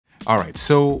Alright,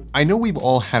 so I know we've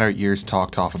all had our ears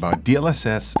talked off about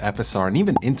DLSS, FSR, and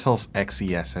even Intel's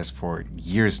XeSS for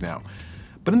years now.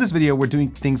 But in this video, we're doing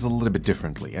things a little bit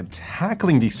differently and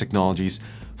tackling these technologies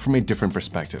from a different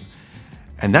perspective.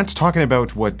 And that's talking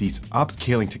about what these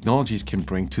upscaling technologies can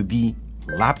bring to the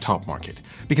laptop market.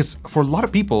 Because for a lot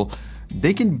of people,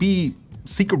 they can be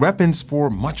secret weapons for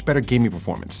much better gaming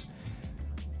performance.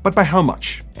 But by how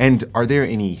much? And are there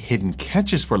any hidden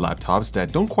catches for laptops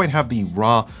that don't quite have the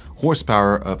raw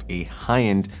horsepower of a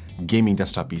high-end gaming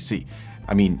desktop PC?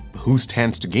 I mean, who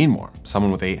stands to gain more?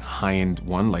 Someone with a high-end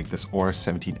one like this AORUS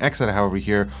 17X that I have over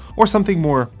here, or something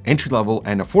more entry-level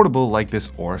and affordable like this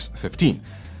AORUS 15?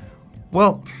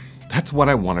 Well, that's what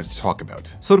I wanted to talk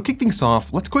about. So to kick things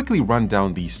off, let's quickly run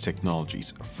down these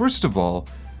technologies. First of all,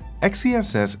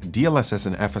 XeSS, DLSS,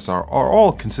 and FSR are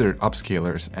all considered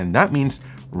upscalers, and that means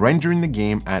rendering the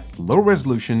game at low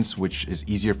resolutions, which is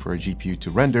easier for a GPU to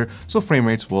render, so frame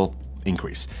rates will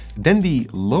increase. Then the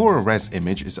lower res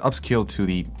image is upscaled to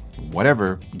the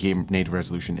whatever game native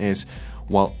resolution is,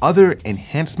 while other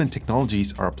enhancement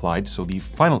technologies are applied, so the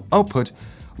final output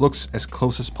looks as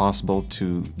close as possible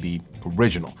to the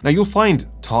original. Now you'll find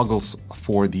toggles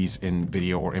for these in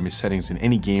video or image settings in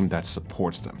any game that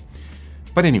supports them.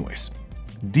 But anyways,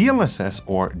 DLSS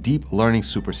or Deep Learning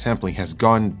Super Sampling has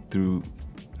gone through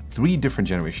 3 different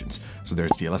generations. So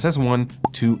there's DLSS 1,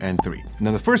 2, and 3.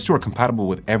 Now the first 2 are compatible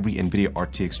with every NVIDIA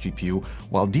RTX GPU,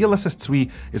 while DLSS 3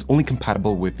 is only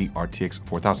compatible with the RTX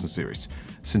 4000 series,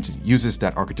 since it uses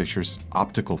that architecture's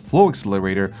optical flow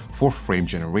accelerator for frame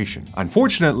generation.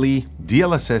 Unfortunately,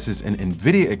 DLSS is an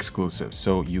NVIDIA exclusive,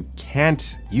 so you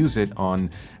can't use it on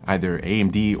either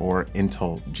AMD or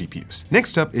Intel GPUs.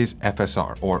 Next up is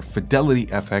FSR, or Fidelity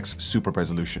FX Super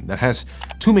Resolution, that has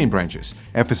 2 main branches,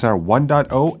 FSR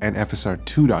 1.0 and FSR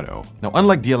 2.0. Now,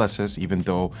 unlike DLSS, even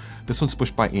though this one's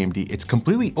pushed by AMD, it's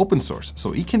completely open source,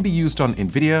 so it can be used on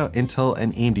NVIDIA, Intel,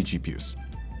 and AMD GPUs.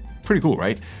 Pretty cool,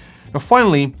 right? Now,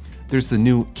 finally, there's the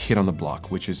new kid on the block,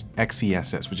 which is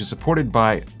XeSS, which is supported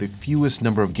by the fewest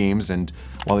number of games, and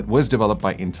while it was developed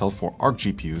by Intel for Arc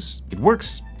GPUs, it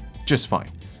works just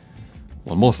fine.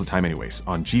 Well, most of the time anyways,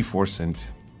 on GeForce and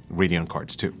Radeon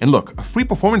cards too. And look, a free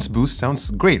performance boost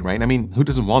sounds great, right? I mean, who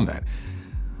doesn't want that?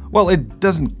 Well, it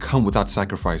doesn't come without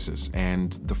sacrifices,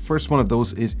 and the first one of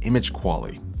those is image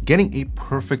quality. Getting a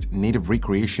perfect native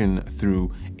recreation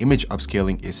through image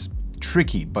upscaling is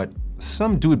tricky, but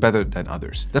some do it better than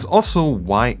others. That's also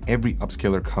why every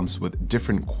upscaler comes with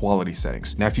different quality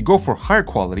settings. Now, if you go for higher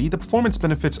quality, the performance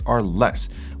benefits are less.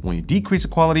 When you decrease the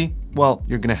quality, well,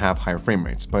 you're gonna have higher frame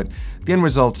rates, but the end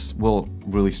results will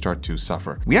really start to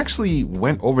suffer. We actually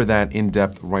went over that in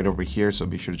depth right over here, so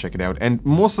be sure to check it out. And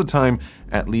most of the time,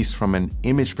 at least from an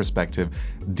image perspective,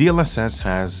 DLSS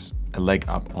has a leg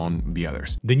up on the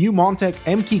others. The new Montech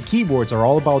M-Key keyboards are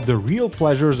all about the real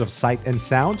pleasures of sight and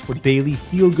sound for daily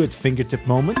feel-good fingertip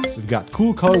moments. We've got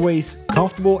cool colorways,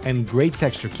 comfortable and great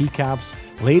texture keycaps,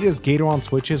 latest Gate-All-Around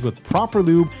switches with proper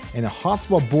lube, and a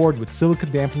hotspot board with silicon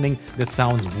dampening that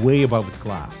sounds way above its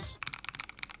class.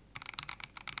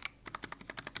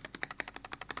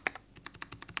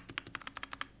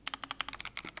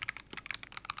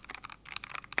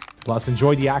 Plus,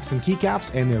 enjoy the accent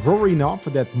keycaps and the rotary knob for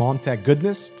that Montech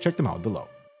goodness. Check them out below.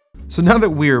 So now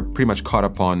that we're pretty much caught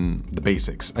up on the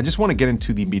basics, I just want to get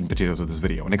into the meat and potatoes of this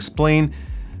video and explain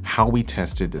how we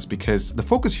tested this, because the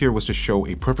focus here was to show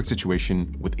a perfect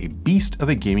situation with a beast of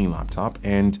a gaming laptop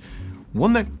and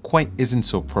one that quite isn't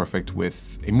so perfect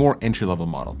with a more entry-level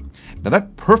model. Now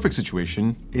that perfect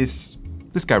situation is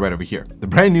this guy right over here, the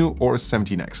brand new AORUS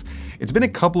 17X. It's been a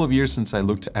couple of years since I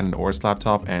looked at an AORUS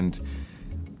laptop, and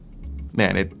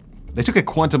man, they took a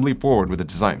quantum leap forward with the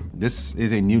design. This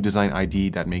is a new design ID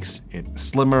that makes it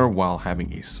slimmer while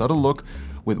having a subtle look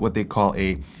with what they call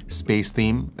a space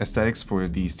theme aesthetics for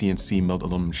the CNC milled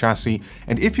aluminum chassis.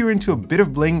 And if you're into a bit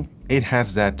of bling, it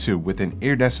has that too, with an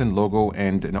iridescent logo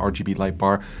and an RGB light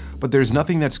bar. But there's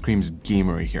nothing that screams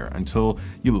gamery here until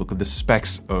you look at the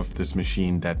specs of this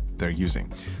machine that they're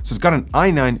using. So it's got an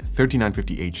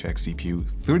i9-3950HX CPU,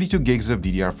 32 gigs of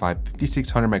DDR5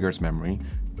 5600 MHz memory,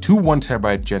 2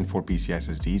 1TB Gen 4 PCI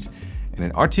SSDs, and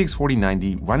an RTX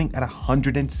 4090 running at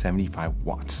 175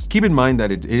 watts. Keep in mind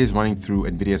that it is running through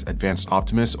NVIDIA's Advanced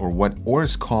Optimus, or what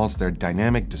AORUS calls their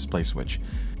dynamic display switch.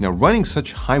 Now, running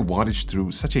such high wattage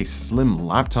through such a slim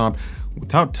laptop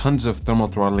without tons of thermal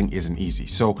throttling isn't easy.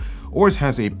 So AORUS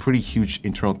has a pretty huge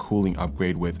internal cooling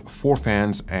upgrade with 4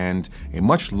 fans and a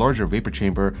much larger vapor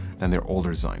chamber than their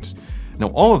older designs. Now,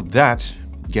 all of that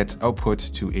gets output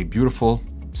to a beautiful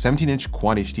 17-inch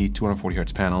Quad HD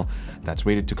 240Hz panel that's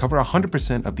rated to cover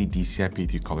 100% of the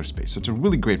DCI-P3 color space. So it's a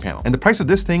really great panel. And the price of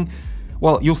this thing,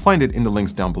 well, you'll find it in the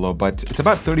links down below, but it's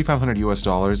about $3,500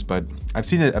 US, but I've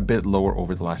seen it a bit lower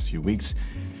over the last few weeks.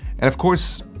 And of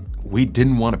course, we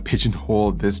didn't want to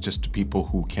pigeonhole this just to people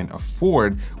who can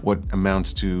afford what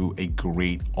amounts to a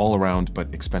great all-around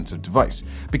but expensive device.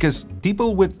 Because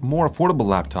people with more affordable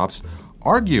laptops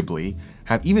arguably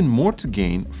have even more to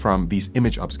gain from these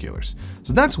image upscalers.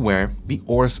 So that's where the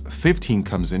AORUS 15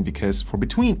 comes in, because for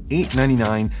between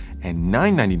 $899 and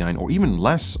 $999 or even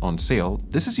less on sale,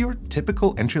 this is your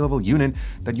typical entry-level unit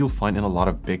that you'll find in a lot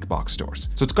of big box stores.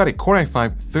 So it's got a Core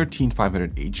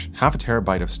i5-13500H, half a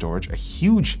terabyte of storage, a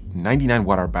huge 99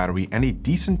 watt-hour battery, and a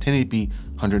decent 1080p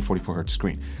 144Hz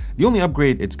screen. The only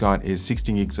upgrade it's got is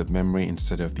 16 gigs of memory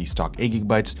instead of the stock 8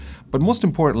 gigabytes, but most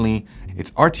importantly,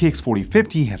 its RTX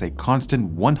 4050 has a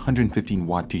constant 115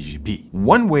 watt TGP.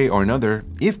 One way or another,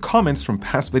 if comments from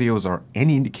past videos are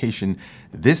any indication,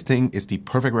 this thing is the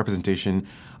perfect representation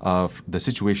of the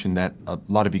situation that a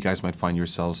lot of you guys might find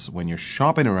yourselves when you're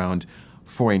shopping around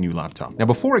for a new laptop. Now,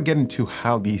 before I get into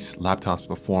how these laptops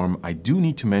perform, I do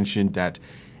need to mention that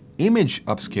image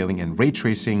upscaling and ray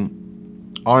tracing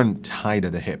aren't tied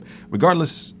at the hip,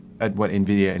 regardless at what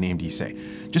NVIDIA and AMD say.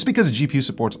 Just because the GPU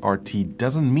supports RT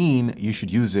doesn't mean you should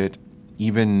use it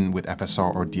even with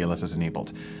FSR or DLSS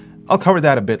enabled. I'll cover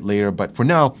that a bit later, but for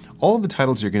now, all of the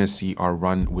titles you're going to see are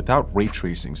run without ray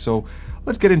tracing. So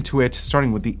let's get into it,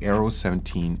 starting with the AORUS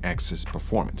 17X's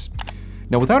performance.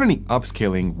 Now, without any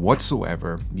upscaling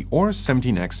whatsoever, the AORUS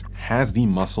 17X has the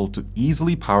muscle to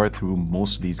easily power through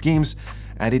most of these games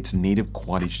at its native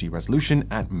Quad HD resolution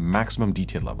at maximum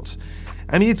detail levels.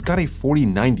 I mean, it's got a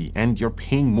 4090 and you're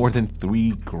paying more than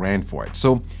 $3 grand for it,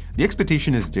 so the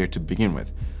expectation is there to begin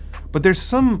with. But there's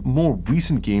some more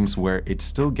recent games where it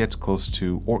still gets close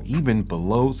to or even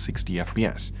below 60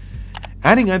 FPS.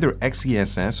 Adding either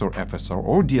XeSS or FSR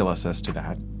or DLSS to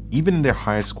that, even in their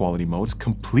highest quality modes,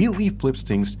 completely flips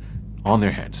things on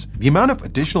their heads. The amount of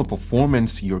additional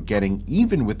performance you're getting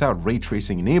even without ray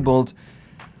tracing enabled,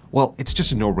 well, it's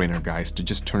just a no-brainer, guys, to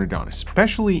just turn it on,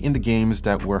 especially in the games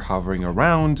that we're hovering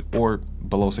around or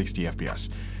below 60 FPS.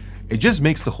 It just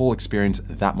makes the whole experience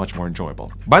that much more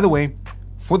enjoyable. By the way,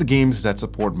 for the games that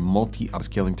support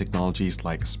multi-upscaling technologies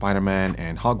like Spider-Man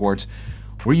and Hogwarts,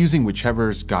 we're using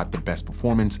whichever's got the best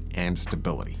performance and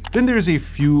stability. Then there's a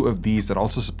few of these that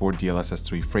also support DLSS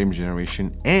 3 frame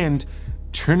generation, and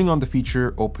turning on the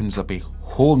feature opens up a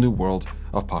whole new world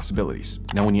of possibilities.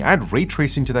 Now, when you add ray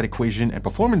tracing to that equation, and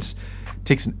performance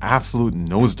takes an absolute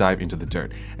nosedive into the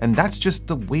dirt, and that's just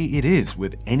the way it is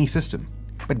with any system.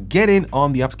 But get in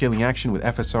on the upscaling action with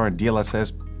FSR and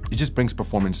DLSS, it just brings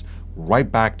performance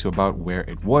right back to about where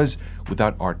it was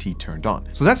without RT turned on.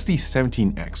 So that's the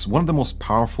 17X, one of the most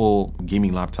powerful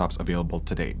gaming laptops available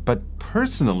today. But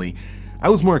personally, I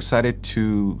was more excited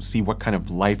to see what kind of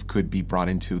life could be brought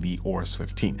into the AORUS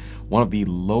 15, one of the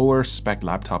lower spec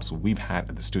laptops we've had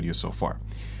at the studio so far.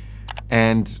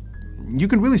 And you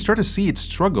can really start to see it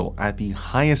struggle at the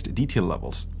highest detail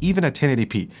levels, even at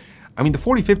 1080p. I mean, the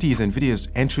 4050 is NVIDIA's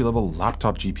entry-level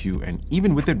laptop GPU, and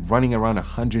even with it running around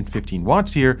 115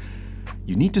 watts here,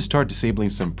 you need to start disabling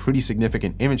some pretty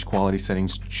significant image quality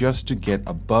settings just to get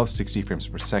above 60 frames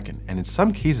per second, and in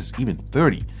some cases even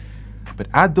 30. But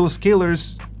add those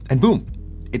scalers, and boom,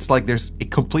 it's like there's a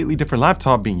completely different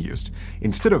laptop being used.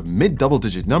 Instead of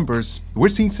mid-double-digit numbers, we're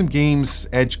seeing some games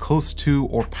edge close to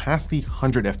or past the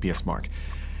 100 FPS mark.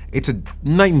 It's a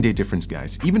night and day difference,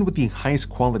 guys, even with the highest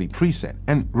quality preset.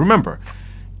 And remember,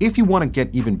 if you want to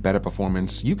get even better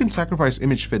performance, you can sacrifice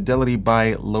image fidelity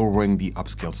by lowering the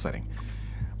upscale setting.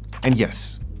 And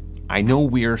yes, I know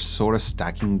we're sort of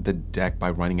stacking the deck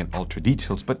by running at ultra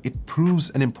details, but it proves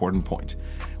an important point.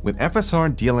 With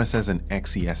FSR, DLSS, and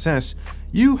XeSS,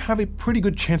 you have a pretty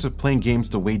good chance of playing games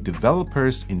the way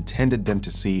developers intended them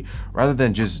to see, rather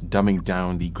than just dumbing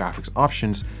down the graphics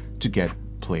options to get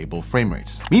playable frame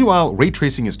rates. Meanwhile, ray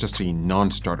tracing is just a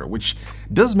non-starter, which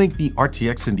does make the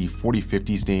RTX in the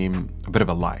 4050's name a bit of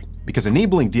a lie, because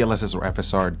enabling DLSS or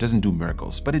FSR doesn't do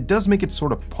miracles, but it does make it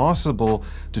sort of possible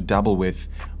to dabble with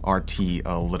RT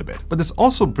a little bit. But this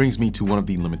also brings me to one of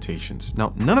the limitations.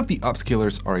 Now, none of the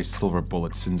upscalers are a silver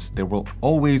bullet, since there will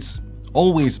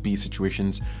always be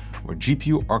situations where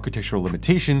GPU architectural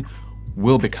limitation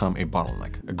will become a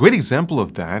bottleneck. A great example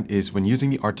of that is when using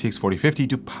the RTX 4050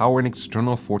 to power an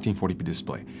external 1440p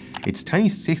display. Its tiny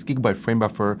 6GB frame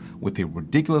buffer with a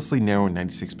ridiculously narrow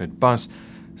 96-bit bus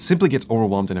simply gets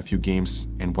overwhelmed in a few games,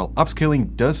 and while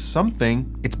upscaling does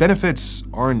something, its benefits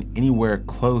aren't anywhere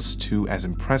close to as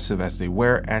impressive as they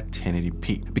were at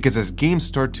 1080p. Because as games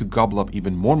start to gobble up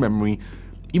even more memory,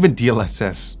 even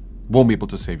DLSS won't be able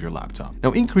to save your laptop.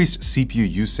 Now, increased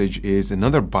CPU usage is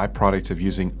another byproduct of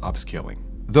using upscaling,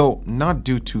 though not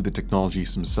due to the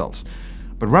technologies themselves,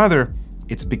 but rather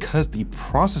it's because the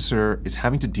processor is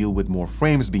having to deal with more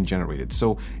frames being generated,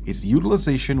 so its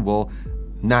utilization will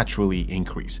naturally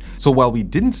increase. So while we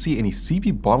didn't see any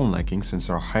CPU bottlenecking since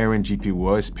our higher-end GPU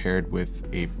was paired with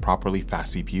a properly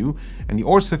fast CPU, and the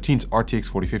AORUS 15's RTX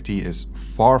 4050 is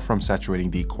far from saturating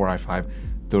the Core i5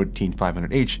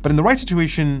 13500H, but in the right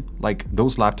situation, like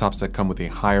those laptops that come with a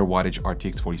higher wattage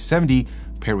RTX 4070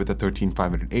 paired with a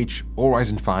 13500H or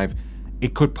Ryzen 5,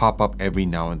 it could pop up every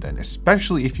now and then,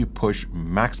 especially if you push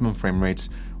maximum frame rates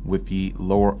with the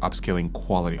lower upscaling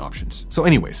quality options. So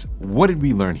anyways, what did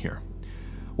we learn here?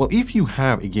 Well, if you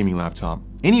have a gaming laptop,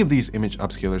 any of these image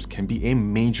upscalers can be a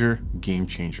major game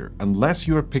changer, unless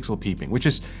you're pixel peeping, which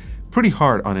is pretty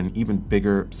hard on an even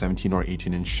bigger 17 or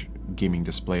 18-inch gaming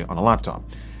display on a laptop,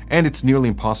 and it's nearly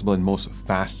impossible in most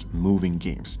fast-moving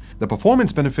games. The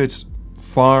performance benefits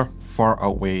far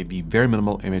outweigh the very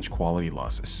minimal image quality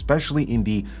loss, especially in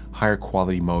the higher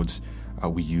quality modes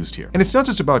we used here. And it's not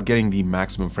just about getting the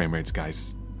maximum frame rates,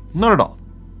 guys. Not at all.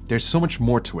 There's so much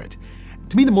more to it.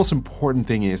 To me, the most important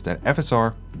thing is that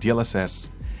FSR,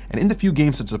 DLSS, and in the few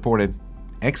games that supported,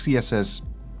 XeSS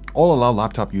all allow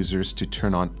laptop users to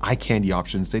turn on eye candy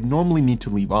options they normally need to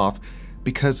leave off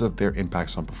because of their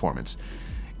impacts on performance.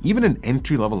 Even an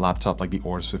entry-level laptop like the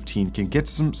AORUS 15 can get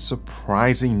some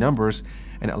surprising numbers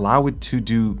and allow it to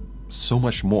do so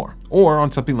much more. Or on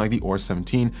something like the AORUS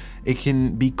 17, it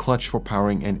can be clutch for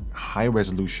powering a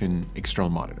high-resolution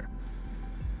external monitor.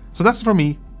 So that's it for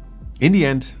me. In the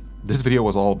end, this video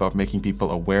was all about making people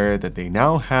aware that they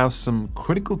now have some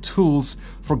critical tools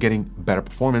for getting better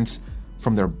performance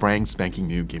from their brand spanking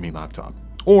new gaming laptop,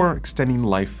 or extending the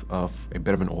life of a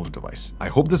bit of an older device. I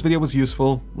hope this video was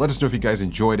useful. Let us know if you guys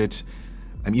enjoyed it.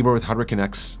 I'm Ibor with Hardware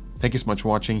Canucks. Thank you so much for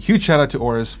watching. Huge shout out to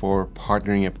AORUS for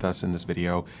partnering up with us in this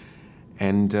video.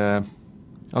 And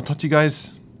I'll talk to you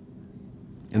guys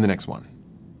in the next one.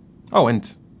 Oh,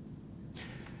 and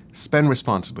spend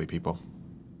responsibly, people.